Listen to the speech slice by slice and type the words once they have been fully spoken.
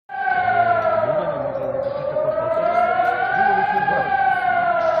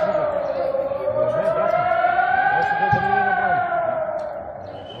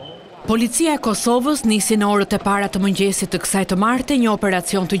Policia e Kosovës nisi në orët e para të mëngjesit të kësaj të martë një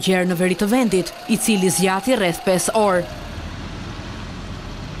operacion të gjerë në veri të vendit, i cili zgjati rreth 5 orë.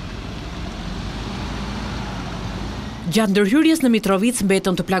 Gjatë ndërhyrjes në Mitrovic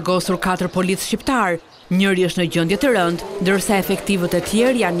mbetën të plagosur 4 policë shqiptar. Njëri është në gjendje të rëndë, ndërsa efektivët e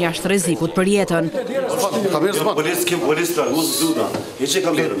tjerë janë jashtë rrezikut për jetën.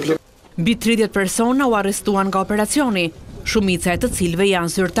 Mbi 30 persona u arrestuan nga operacioni, shumica e të cilëve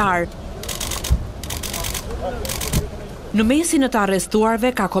janë zyrtar. Në mesin e të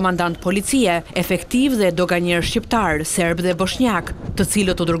arrestuarve ka komandant policie, efektiv dhe doganjer shqiptar, serb dhe bosnjak, të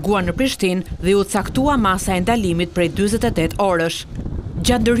cilët u dërguan në Prishtinë dhe u caktua masa e ndalimit prej 48 orësh.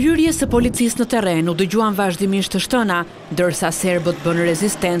 Gjatë ndërhyrjes së policisë në terren u dëgjuan vazhdimisht të shtëna, ndërsa serbët bën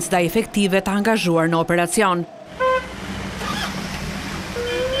rezistencë ndaj efektive të angazhuar në operacion.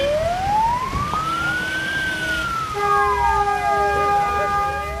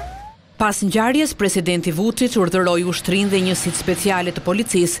 Pas ngjarjes, presidenti Vučić urdhëroi ushtrinë dhe njësitë speciale të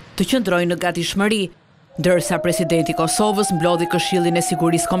policisë të qëndrojnë në gatishmëri, ndërsa presidenti i Kosovës mblodhi Këshillin e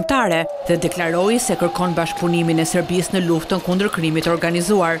Sigurisë Kombëtare dhe deklaroi se kërkon bashkëpunimin e Serbisë në luftën kundër krimit të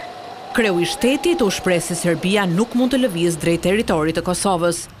organizuar. Kreu i shtetit u shpreh se Serbia nuk mund të lëvizë drejt territorit të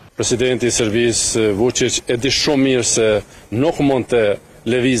Kosovës. Presidenti i Serbisë Vučić e di shumë mirë se nuk mund të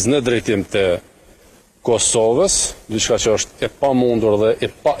lëvizë në drejtim të Kosovës, diçka që është e pamundur dhe e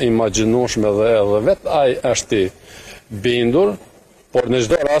pa imagjinueshme dhe edhe vetë ai është i bindur, por në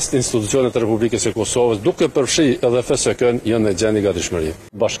çdo rast institucionet e Republikës së Kosovës duke përfshi edhe FSK-n janë në gjendje gatishmëri.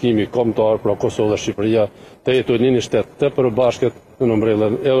 Bashkimi kombëtar pra Kosova dhe Shqipëria të jetojnë një shtet të përbashkët në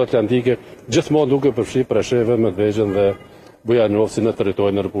umbrellën euroatlantike, gjithmonë duke përfshi Preshevën, Medvexhën dhe Bujanovcin në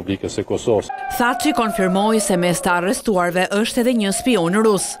territorin e Republikës së Kosovës. Thaçi konfirmoi se mes të arrestuarve është edhe një spion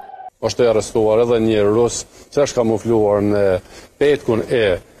rus. Është arrestuar edhe një rus që është kamufluar në petkun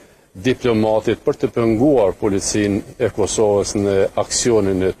e diplomatit për të penguar policinë e Kosovës në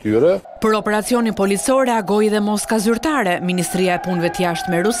aksionin e tyre. Për operacionin policor reagoi dhe Moska zyrtare. Ministria e Punëve të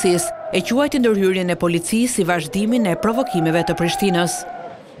Jashtme e Rusisë e quajti ndërhyrjen e policisë si vazhdimin e provokimeve të Prishtinës.